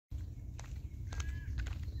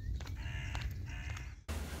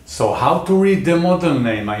So how to read the model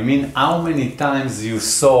name? I mean, how many times you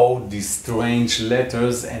saw these strange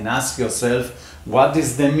letters and ask yourself, what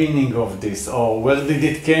is the meaning of this, or where did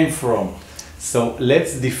it came from? So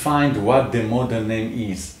let's define what the model name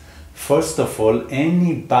is. First of all,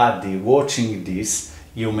 anybody watching this,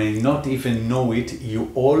 you may not even know it,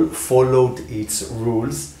 you all followed its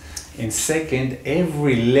rules. And second,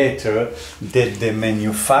 every letter that the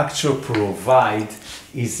manufacturer provides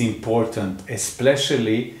is important,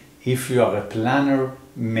 especially if you are a planner,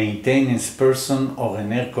 maintenance person, or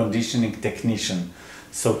an air conditioning technician.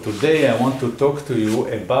 So today I want to talk to you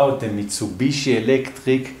about the Mitsubishi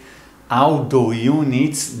Electric outdoor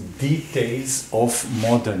units, details of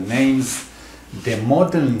model names. The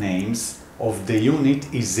model names of the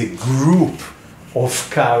unit is a group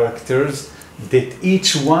of characters that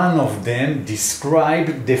each one of them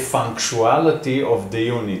describe the functionality of the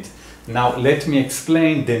unit. Now let me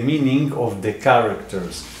explain the meaning of the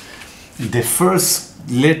characters. The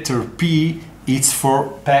first letter P is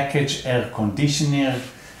for package air conditioner,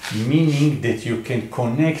 meaning that you can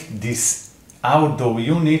connect this outdoor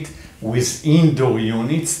unit with indoor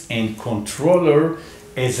units and controller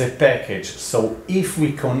as a package. So if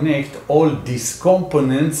we connect all these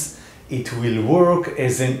components, it will work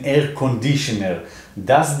as an air conditioner.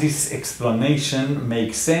 Does this explanation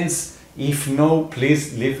make sense? If no,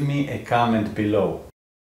 please leave me a comment below.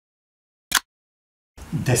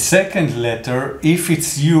 The second letter, if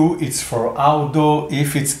it's U, it's for outdoor.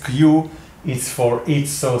 If it's Q, it's for heat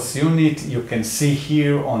source unit. You can see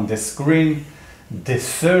here on the screen. The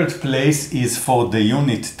third place is for the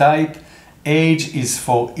unit type. H is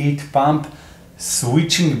for heat pump,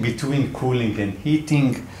 switching between cooling and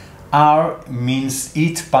heating. R means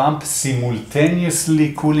heat pump,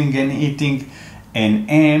 simultaneously cooling and heating. And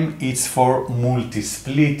M is for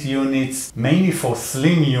multi-split units, mainly for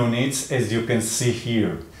slim units, as you can see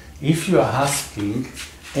here. If you are asking,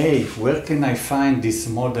 hey, where can I find this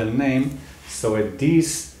model name? So at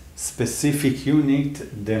this specific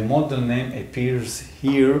unit, the model name appears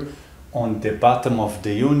here on the bottom of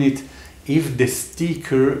the unit. If the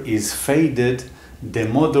sticker is faded, the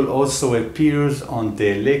model also appears on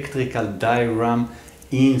the electrical diagram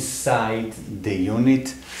inside the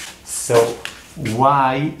unit. So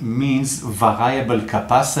Y means variable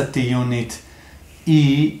capacity unit.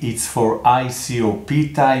 E, it's for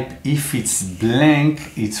ICOP type. If it's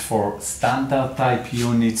blank, it's for standard type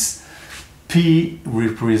units. P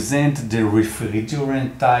represent the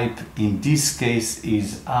refrigerant type. In this case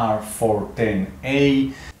is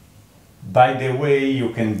R410A. By the way,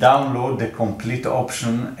 you can download the complete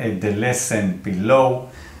option at the lesson below.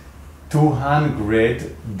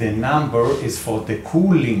 200, the number is for the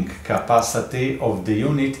cooling capacity of the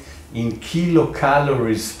unit in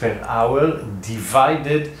kilocalories per hour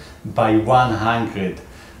divided by 100.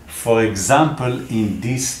 For example, in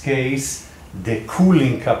this case, the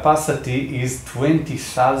cooling capacity is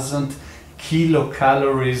 20,000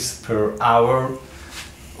 kilocalories per hour.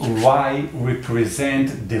 Y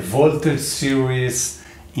represent the voltage series.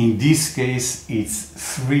 In this case,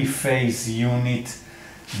 it's three-phase unit.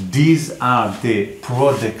 These are the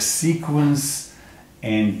product sequence,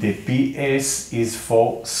 and the PS is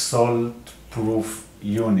for salt-proof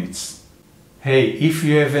units. Hey, if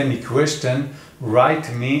you have any question,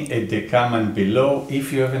 write me at the comment below.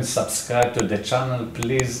 If you haven't subscribed to the channel,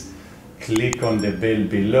 please click on the bell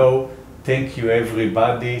below. Thank you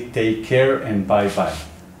everybody, take care and bye bye.